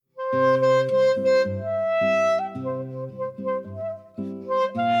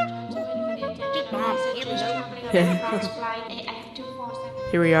Here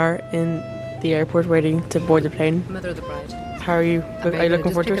we are in the airport waiting to board the plane. Mother of the bride. How are you? Are you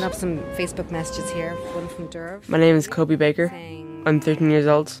looking forward to it? Just picking up some Facebook messages here. One from Derv. My name is Coby Baker. I'm 13 years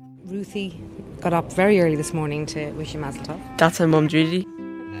old. Ruthie got up very early this morning to wish you Mazel Tov. That's my mum, Judy.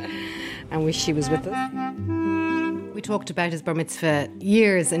 And wish she was with us. We talked about his bar mitzvah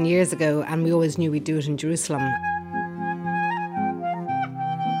years and years ago, and we always knew we'd do it in Jerusalem.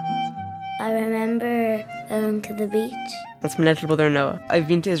 I remember going to the beach. That's my little brother Noah. I've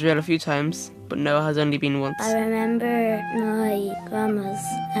been to Israel a few times, but Noah has only been once. I remember my grandma's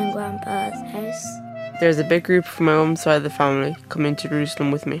and grandpa's house. There's a big group from my mum's side of the family coming to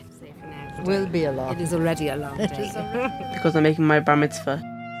Jerusalem with me. Will be a long. It is already a long day. Because I'm making my bar mitzvah.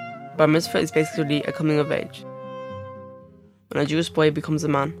 Bar mitzvah is basically a coming of age. When a Jewish boy becomes a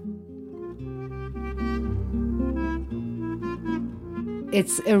man.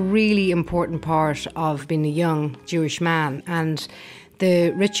 It's a really important part of being a young Jewish man, and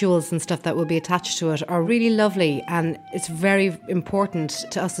the rituals and stuff that will be attached to it are really lovely, and it's very important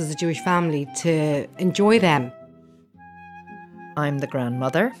to us as a Jewish family to enjoy them. I'm the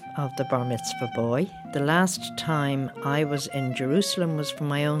grandmother of the bar mitzvah boy. The last time I was in Jerusalem was for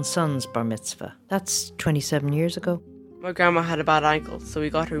my own son's bar mitzvah. That's 27 years ago. My grandma had a bad ankle, so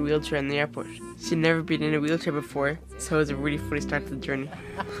we got her a wheelchair in the airport. She'd never been in a wheelchair before, so it was a really funny start to the journey.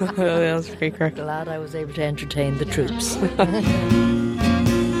 That was pretty crack. Glad I was able to entertain the troops.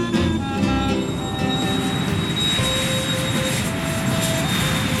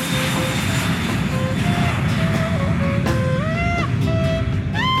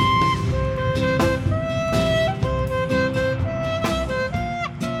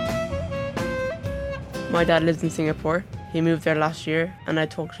 My dad lives in Singapore. He moved there last year, and I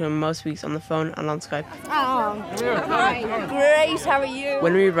talk to him most weeks on the phone and on Skype. Oh, hi. Great, how are you?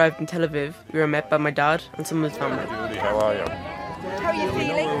 When we arrived in Tel Aviv, we were met by my dad and some of his family. Judy, how are you? How are you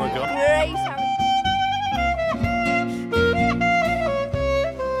feeling? Great, how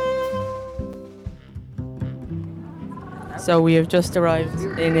are you? So we have just arrived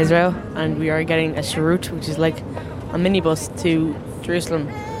in Israel, and we are getting a shirut, which is like a minibus to Jerusalem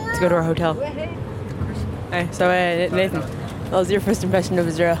to go to our hotel. Hey, so Nathan, what was your first impression of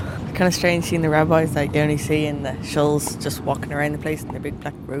Israel? Kind of strange seeing the rabbis that you only see in the shuls just walking around the place in their big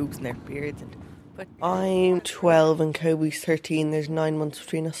black robes and their beards. I'm 12 and Coby's 13. There's 9 months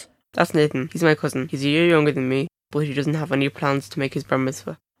between us. That's Nathan. He's my cousin. He's a year younger than me, but he doesn't have any plans to make his bar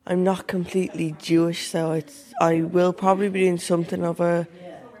mitzvah. I'm not completely Jewish, so I will probably be doing something of a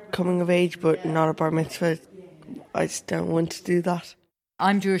coming of age, but not a bar mitzvah. I just don't want to do that.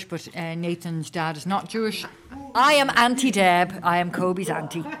 I'm Jewish, but Nathan's dad is not Jewish. I am Auntie Deb. I am Coby's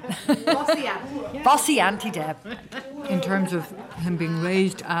auntie. Bossy auntie. Bossy Auntie Deb. In terms of him being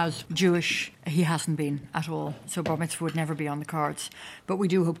raised as Jewish, he hasn't been at all. So bar mitzvah would never be on the cards. But we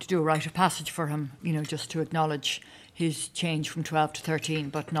do hope to do a rite of passage for him, just to acknowledge his change from 12 to 13,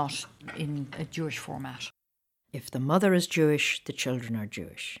 but not in a Jewish format. If the mother is Jewish, the children are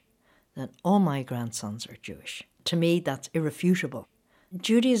Jewish. Then all my grandsons are Jewish. To me, that's irrefutable.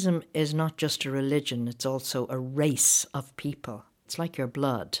 Judaism is not just a religion, it's also a race of people. It's like your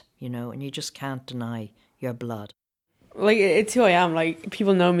blood, and you just can't deny your blood. Like, it's who I am. Like,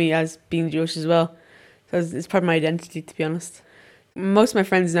 people know me as being Jewish as well. So it's part of my identity, to be honest. Most of my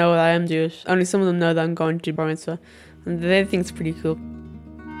friends know that I am Jewish. Only some of them know that I'm going to bar mitzvah. And they think it's pretty cool.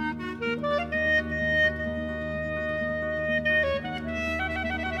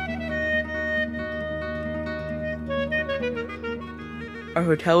 Our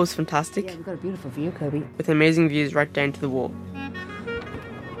hotel was fantastic. Yeah, we've got a beautiful view, Coby. With amazing views right down to the wall.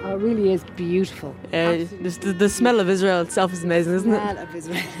 Oh, it really is beautiful. The smell of Israel itself is amazing, isn't it? The smell of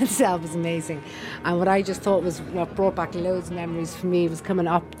Israel itself is amazing. And what I just thought was what brought back loads of memories for me was coming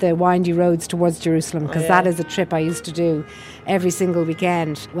up the windy roads towards Jerusalem, because that is a trip I used to do every single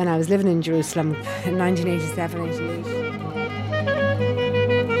weekend when I was living in Jerusalem in 1987, 88.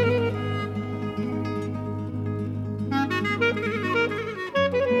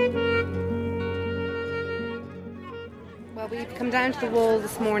 We've come down to the wall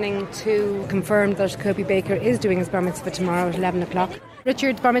this morning to confirm that Coby Baker is doing his bar mitzvah tomorrow at 11 o'clock.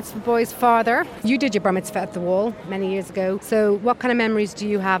 Richard, bar mitzvah boy's father, you did your bar mitzvah at the wall many years ago. So what kind of memories do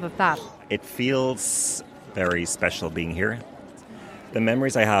you have of that? It feels very special being here. The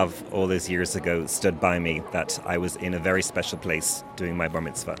memories I have all those years ago stood by me that I was in a very special place doing my bar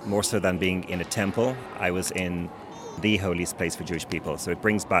mitzvah. More so than being in a temple, I was in the holiest place for Jewish people. So it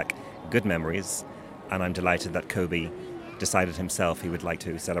brings back good memories, and I'm delighted that Coby decided himself he would like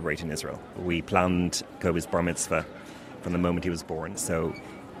to celebrate in Israel. We planned Coby's bar mitzvah from the moment he was born, so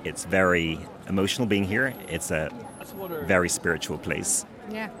It's very emotional being here. It's a very spiritual place.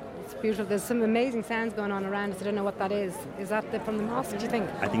 Yeah, it's beautiful. There's some amazing sounds going on around us. I don't know what that is. Is that from the mosque, do you think?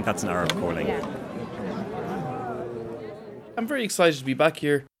 I think that's an Arab calling. Yeah. I'm very excited to be back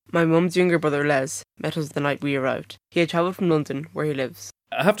here. My mum's younger brother Les met us the night we arrived. He had travelled from London, where he lives.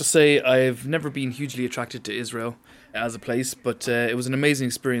 I have to say I've never been hugely attracted to Israel as a place, but it was an amazing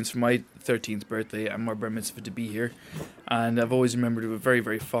experience for my 13th birthday and my Bar Mitzvah to be here, and I've always remembered it with very,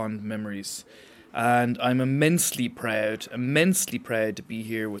 very fond memories. And I'm immensely proud to be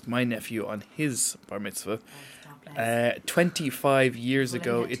here with my nephew on his Bar Mitzvah. 25 years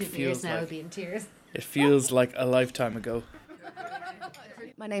ago, it feels like a lifetime ago.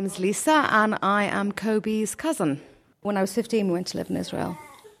 My name is Lisa and I am Coby's cousin. When I was 15, we went to live in Israel.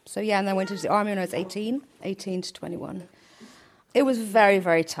 So yeah, and then I went into the army when I was 18 to 21. It was very,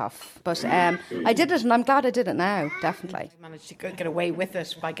 very tough, but I did it, and I'm glad I did it now, definitely. I managed to get away with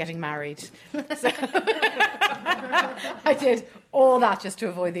it by getting married. So I did all that just to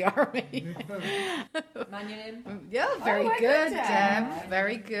avoid the army. Yeah, very good, Deb.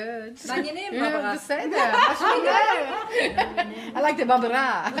 Very good. Yeah, say that. I like the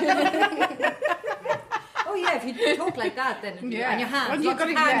babara. Oh yeah, if you talk like that, then and your hands,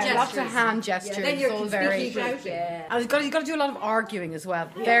 well, lots of hand gestures. Yeah, then you're all very shouting. And you've got to do a lot of arguing as well.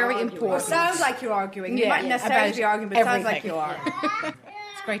 Very important. Well, sounds like you're arguing. You might necessarily be arguing, but it sounds like you are.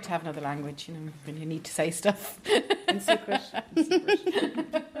 It's great to have another language, when you need to say stuff in secret.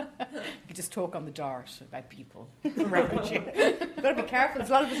 You just talk on the dart about people around you. You've got to be careful. There's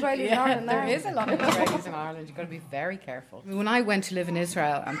a lot of Israelis in Ireland now. There is a lot of Israelis in Ireland. You've got to be very careful. When I went to live in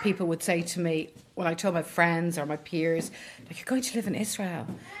Israel, and people would say to me, when I told my friends or my peers, like, you're going to live in Israel,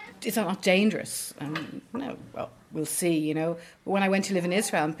 is that not dangerous? No, well, we'll see, But when I went to live in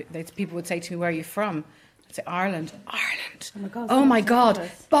Israel, people would say to me, where are you from? I'd say, Ireland. Oh my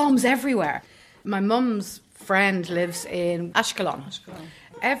God, bombs everywhere. My mum's friend lives in Ashkelon.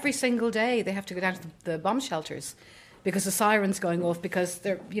 Every single day they have to go down to the bomb shelters because the siren's going off because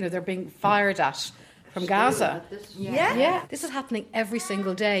they're being fired at from Gaza. Yeah. This is happening every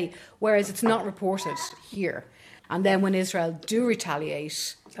single day, whereas it's not reported here. And then when Israel do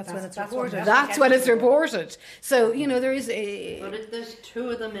retaliate, that's when it's reported. That's when it's reported. So, there is a... But there's two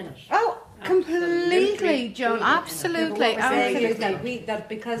of them in it. Oh, completely, Joan. Absolutely. That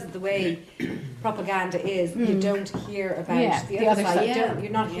because of the way propaganda is, you don't hear about the other side.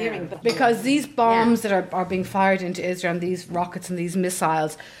 You're not hearing. But because these bombs that are being fired into Israel, and these rockets and these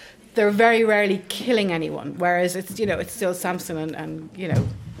missiles, they're very rarely killing anyone. Whereas it's still Samson and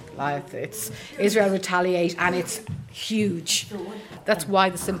it's Israel retaliate, and it's huge. That's why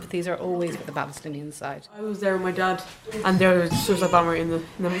the sympathies are always with the Palestinian side. I was there with my dad, and there was a suicide bomber in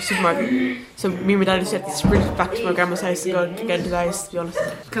the supermarket. So me and my dad just had to sprint back to my grandma's house to get into the house, to be honest.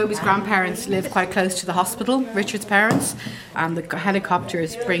 Coby's grandparents live quite close to the hospital, Richard's parents, and the helicopter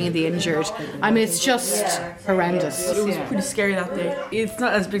is bringing the injured. I mean, it's just horrendous. It was pretty scary that day. It's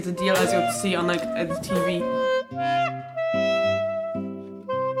not as big a deal as you would see on the TV.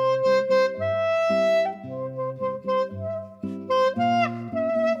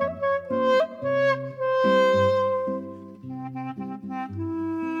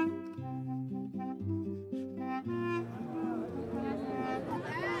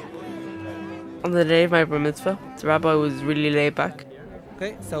 On the day of my Bar Mitzvah, the rabbi was really laid back.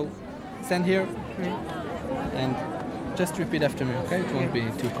 Okay, so stand here and just repeat after me, okay? It won't be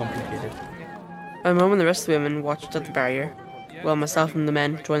too complicated. My mum and the rest of the women watched at the barrier, while myself and the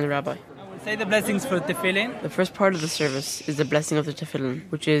men joined the rabbi. Say the blessings for tefillin. The first part of the service is the blessing of the tefillin,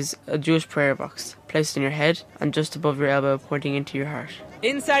 which is a Jewish prayer box placed on your head and just above your elbow, pointing into your heart.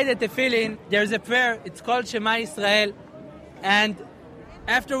 Inside the tefillin, there's a prayer. It's called Shema Israel, and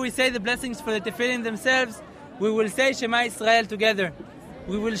after we say the blessings for the tefillin themselves, we will say Shema Israel together.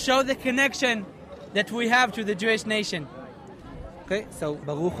 We will show the connection that we have to the Jewish nation. Okay, so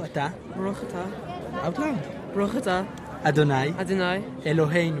Baruch Atah. Baruch Atah. Out loud. Baruch Atah. Adonai. Adonai.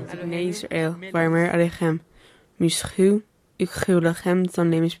 Eloheinu. Adonai Israel. Varmer Alechem. Mischu. Ukchu Lachem.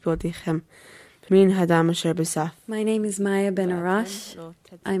 Zon Mishpotichem. My name is Maya Ben Arash.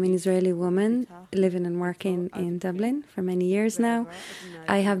 I'm an Israeli woman living and working in Dublin for many years now.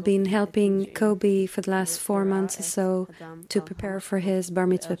 I have been helping Coby for the last 4 months or so to prepare for his Bar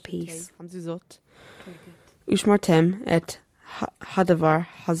Mitzvah piece. Ushmartem et Hadavar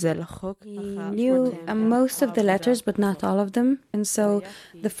Hazel. He knew most of the letters, but not all of them. And so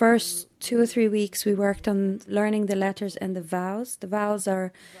the first 2 or 3 weeks we worked on learning the letters and the vows. The vows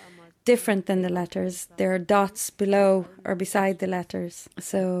are different than the letters. There are dots below or beside the letters.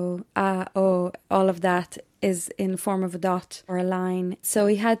 So all of that is in form of a dot or a line. So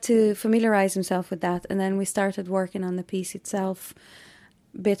he had to familiarise himself with that, and then we started working on the piece itself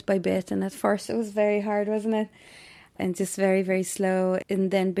bit by bit, and at first it was very hard, wasn't it? And just very, very slow, and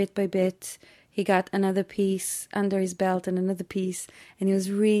then bit by bit he got another piece under his belt and another piece, and he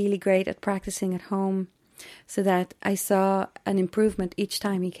was really great at practising at home, so that I saw an improvement each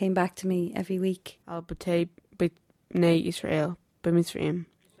time he came back to me every week. Al Batei B'nei Israel B'mitzrayim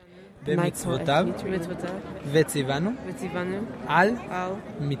במצוותיו וציוונו על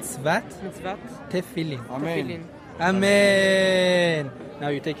מצוות תפילין. Amen. Now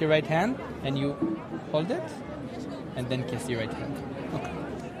you take your right hand and you hold it and then kiss your right hand. Okay.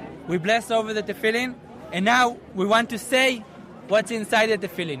 We bless over the tefillin, and now we want to say what's inside the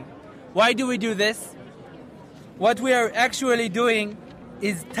tefillin. Why do we do this? What we are actually doing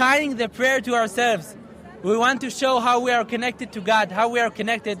is tying the prayer to ourselves. We want to show how we are connected to God, how we are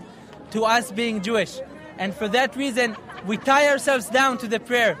connected to us being Jewish. And for that reason, we tie ourselves down to the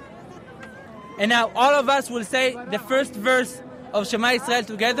prayer. And now all of us will say the first verse of Shema Yisrael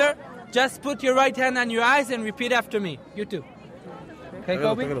together. Just put your right hand on your eyes and repeat after me. You too. Okay,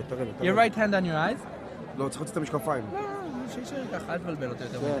 Coby? Your right hand on your eyes.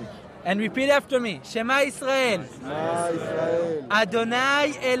 And repeat after me. Shema Yisrael.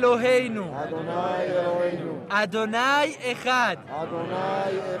 Adonai Eloheinu. Adonai Echad.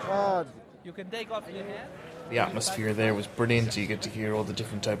 You can take off your hair. The atmosphere there was brilliant. You get to hear all the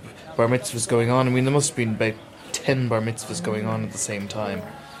different type of bar mitzvahs going on. I mean, there must have been about 10 bar mitzvahs going on at the same time.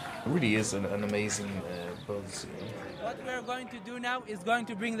 It really is an amazing buzz. What we're going to do now is going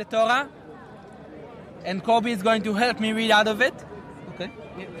to bring the Torah, and Coby is going to help me read out of it. Okay.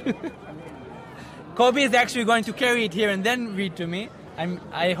 Coby is actually going to carry it here and then read to me.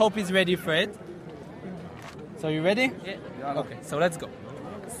 I hope he's ready for it. So you ready? Yeah. Okay, so let's go.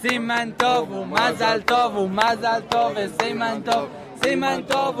 Siman tov umazal tov umazal tov siman tov siman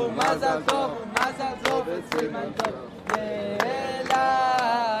tov umazal tov umazal tov siman tov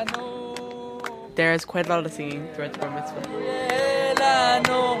Yelanu. There's quite a lot of singing throughout the bar mitzvah.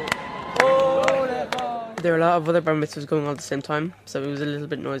 There were a lot of other bar mitzvahs going on at the same time, so it was a little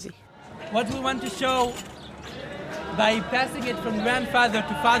bit noisy. What we want to show by passing it from grandfather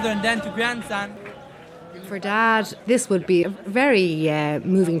to father and then to grandson. For Dad, this would be a very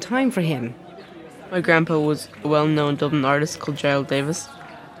moving time for him. My grandpa was a well-known Dublin artist called Gerald Davis.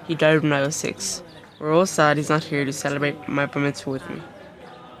 He died when I was 6. We're all sad he's not here to celebrate my bar mitzvah with me.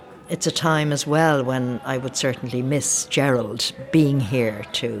 It's a time as well when I would certainly miss Gerald being here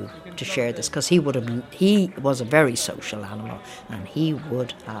to share this, because he was a very social animal and he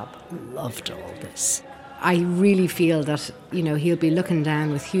would have loved all this. I really feel that, he'll be looking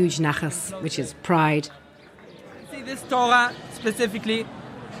down with huge nachas, which is pride. See, this Torah specifically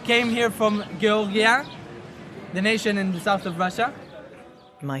came here from Georgia, the nation in the south of Russia.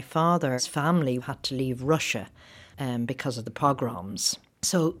 My father's family had to leave Russia because of the pogroms.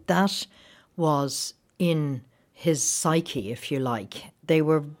 So that was in his psyche, if you like. They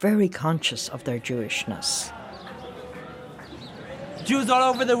were very conscious of their Jewishness. Jews all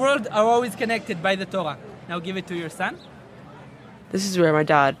over the world are always connected by the Torah. Now give it to your son. This is where my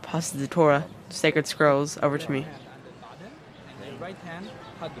dad passes the Torah, the sacred scrolls, over to me. Right hand,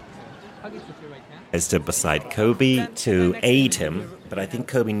 hug it. Hug it with your right hand. I stood beside Coby to aid him, but I think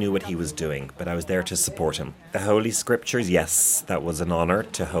Coby knew what he was doing, but I was there to support him. The Holy Scriptures, yes, that was an honour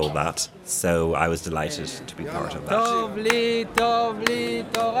to hold that, so I was delighted to be part of that.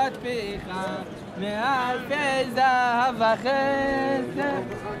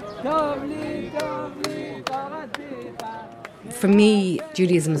 For me,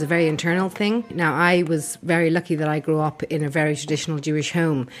 Judaism is a very internal thing. Now, I was very lucky that I grew up in a very traditional Jewish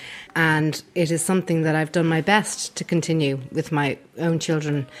home, and it is something that I've done my best to continue with my own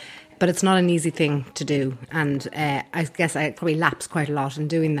children, but it's not an easy thing to do, and I guess I probably lapse quite a lot in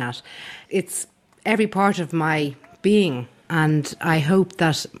doing that. It's every part of my being, and I hope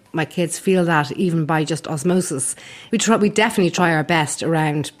that my kids feel that even by just osmosis. We definitely try our best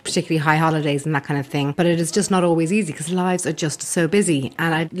around particularly high holidays and that kind of thing, but it is just not always easy because lives are just so busy,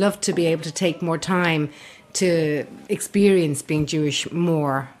 and I'd love to be able to take more time to experience being Jewish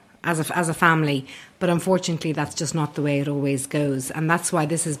more as a family, but unfortunately that's just not the way it always goes, and that's why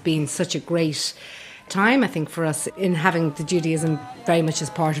this has been such a great time, I think, for us in having the Judaism very much as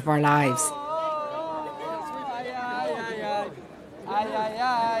part of our lives.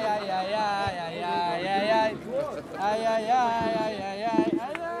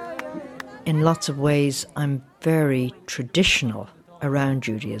 In lots of ways, I'm very traditional around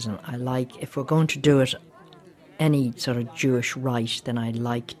Judaism. I like, if we're going to do it any sort of Jewish rite, then I'd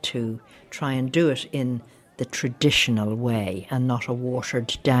like to try and do it in the traditional way and not a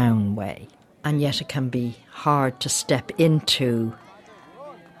watered down way. And yet it can be hard to step into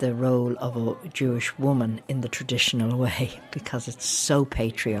the role of a Jewish woman in the traditional way because it's so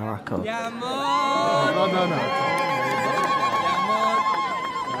patriarchal.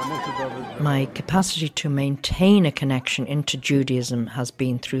 My capacity to maintain a connection into Judaism has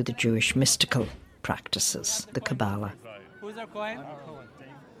been through the Jewish mystical practices, the Kabbalah.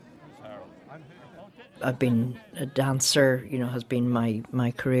 I've been a dancer, has been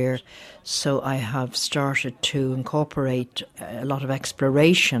my career. So I have started to incorporate a lot of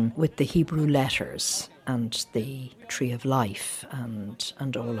exploration with the Hebrew letters and the Tree of Life and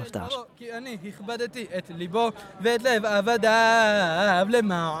all of that.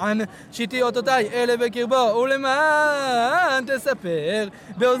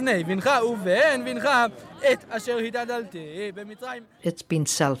 It's been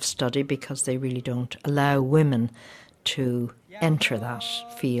self-study because they really don't allow women to enter that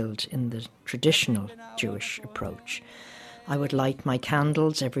field in the traditional Jewish approach. I would light my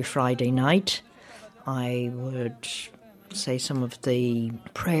candles every Friday night. I would say some of the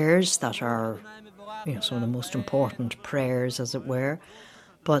prayers that are, some of the most important prayers, as it were.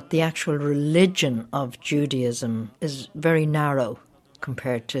 But the actual religion of Judaism is very narrow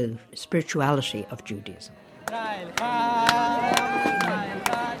compared to the spirituality of Judaism.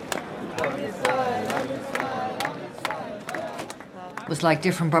 It was like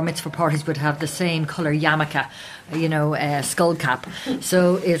different bar mitzvah parties would have the same colour yarmulke, skull cap.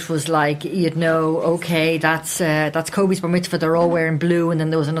 So it was like, okay, that's Coby's bar mitzvah, they're all wearing blue, and then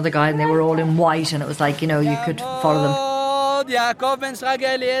there was another guy and they were all in white, and it was like, you could follow them.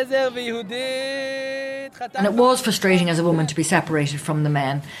 And it was frustrating as a woman to be separated from the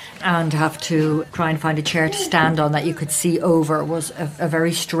men and have to try and find a chair to stand on that you could see over. It was a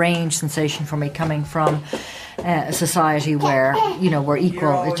very strange sensation for me, coming from a society where, we're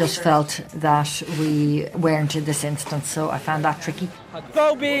equal. It just felt that we weren't in this instance, so I found that tricky.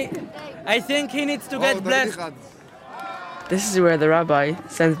 Coby, I think he needs to get blessed. This is where the rabbi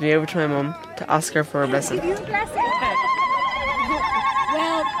sends me over to my mum to ask her for a blessing.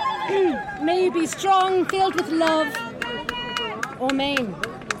 Well, may you be strong, filled with love. Amen.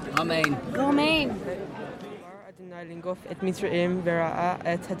 Amen. Amen.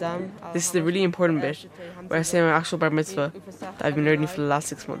 This is the really important bit where I say my actual bar mitzvah that I've been learning for the last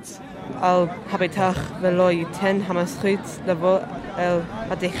 6 months. Al habitach veloy ten hamaschut lavo el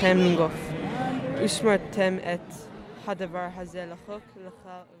hadechem ningof. Ushmartem et hadavar hazel lachok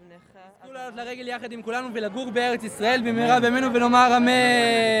lecha vnecha.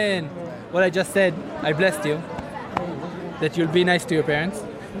 What I just said, I blessed you. That you'll be nice to your parents.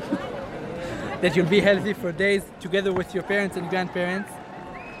 That you'll be healthy for days together with your parents and grandparents,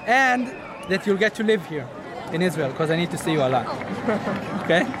 and that you'll get to live here in Israel, because I need to see you a lot.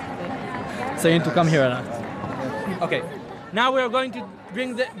 Okay? So you need to come here a lot. Okay. Now we are going to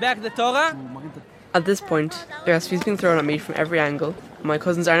bring back the Torah. At this point, there are sweets being thrown at me from every angle. My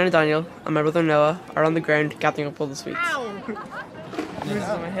cousins Aaron and Daniel and my brother Noah are on the ground gathering up all the sweets. This is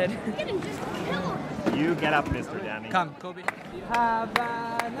on my head. You get up, Mr. Danny. Come, Coby.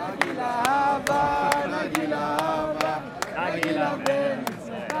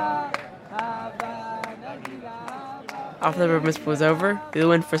 After the bar mitzvah was over, we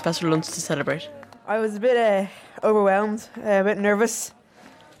went for a special lunch to celebrate. I was a bit overwhelmed, a bit nervous,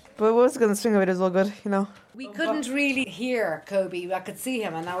 but once got the swing of it, it was all good, We couldn't really hear Coby. I could see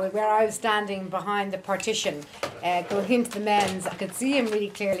him, and where I was standing behind the partition, going into the men's, I could see him really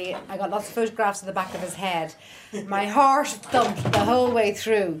clearly. I got lots of photographs of the back of his head. My heart thumped the whole way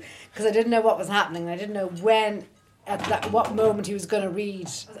through because I didn't know what was happening. I didn't know what moment he was going to read.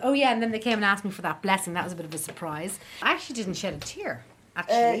 Oh yeah, and then they came and asked me for that blessing. That was a bit of a surprise. I actually didn't shed a tear.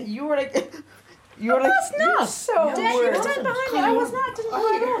 Actually, you were like. I was not. So weird. I was not.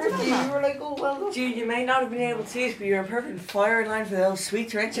 You were like, oh, well. Jude, you may not have been able to see it, but you're in perfect fire line for those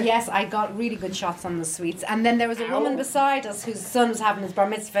sweets, weren't you? Yes, I got really good shots on the sweets. And then there was a woman beside us whose son was having his bar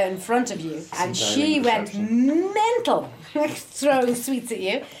mitzvah in front of you. And she went mental, throwing sweets at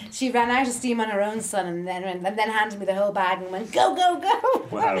you. She ran out of steam on her own son and then handed me the whole bag and went, go, go, go.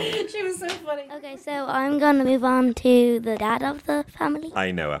 Wow. She was so funny. Okay, so I'm going to move on to the dad of the family.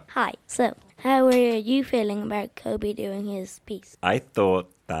 Hi, Noah. Hi. So, how were you feeling about Coby doing his piece? I thought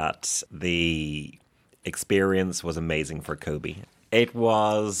that the experience was amazing for Coby. It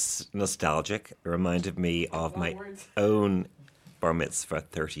was nostalgic. It reminded me of my own bar mitzvah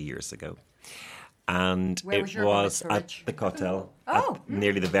 30 years ago. And Where was your bar mitzvah, at Rich? the Kotel, Oh. at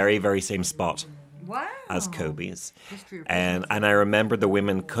nearly the very, very same spot Wow. as Coby's. And I remember the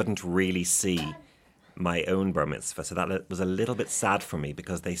women couldn't really see my own bar mitzvah, so that was a little bit sad for me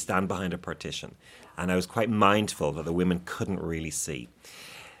because they stand behind a partition, and I was quite mindful that the women couldn't really see.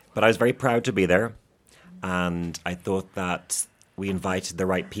 But I was very proud to be there, and I thought that we invited the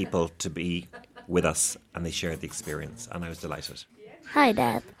right people to be with us, and they shared the experience, and I was delighted. Hi,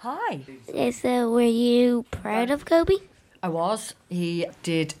 Dad. Hi. So, were you proud of Coby? I was. He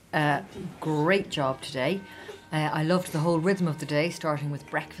did a great job today. I loved the whole rhythm of the day, starting with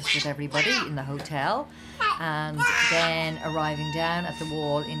breakfast with everybody in the hotel and then arriving down at the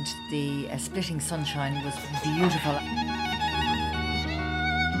wall into the splitting sunshine was beautiful.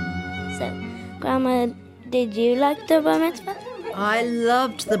 So, Grandma, did you like the bar mitzvah? I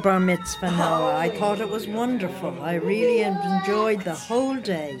loved the bar mitzvah, Noah. I thought it was wonderful. I really enjoyed the whole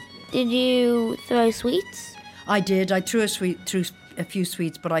day. Did you throw sweets? I did. I threw a few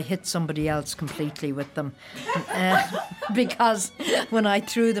sweets, but I hit somebody else completely with them. Because when I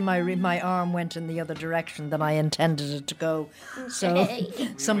threw them, my arm went in the other direction than I intended it to go. So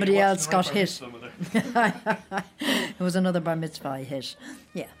somebody else got hit. It was another bar mitzvah I hit.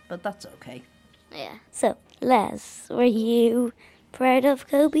 Yeah, but that's okay. Yeah. So, Les, were you proud of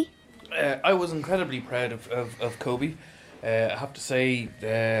Coby? I was incredibly proud of Coby. I have to say,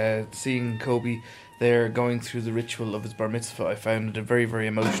 seeing Coby there going through the ritual of his bar mitzvah, I found it a very, very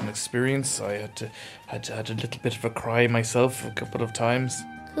emotional experience. I had a little bit of a cry myself a couple of times.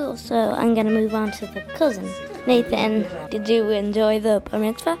 Cool, so I'm going to move on to the cousin. Nathan, did you enjoy the bar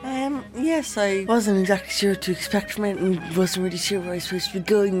mitzvah? Yes, I wasn't exactly sure what to expect from it and wasn't really sure where I was supposed to be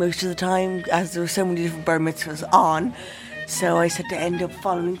going most of the time, as there were so many different bar mitzvahs on. So I had to end up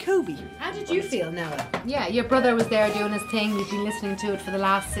following Coby. How did you feel, Noah? Yeah, your brother was there doing his thing. You've been listening to it for the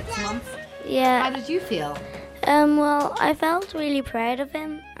last 6 months. Yeah. How did you feel? Well, I felt really proud of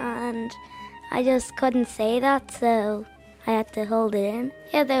him, and I just couldn't say that, so I had to hold it in.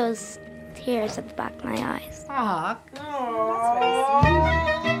 Yeah, there was tears at the back of my eyes. Aw.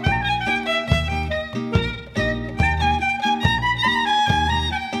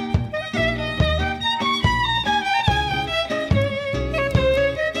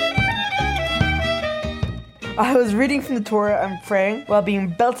 I was reading from the Torah and praying while being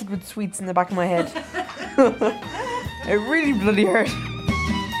belted with sweets in the back of my head. It really bloody hurt.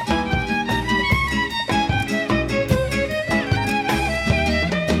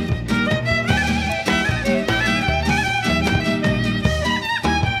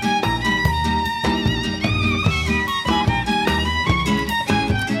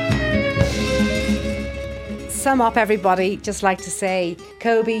 Sum up, everybody. Just like to say,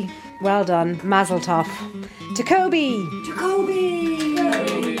 Coby, well done, Mazel Tov. To Coby! To Coby!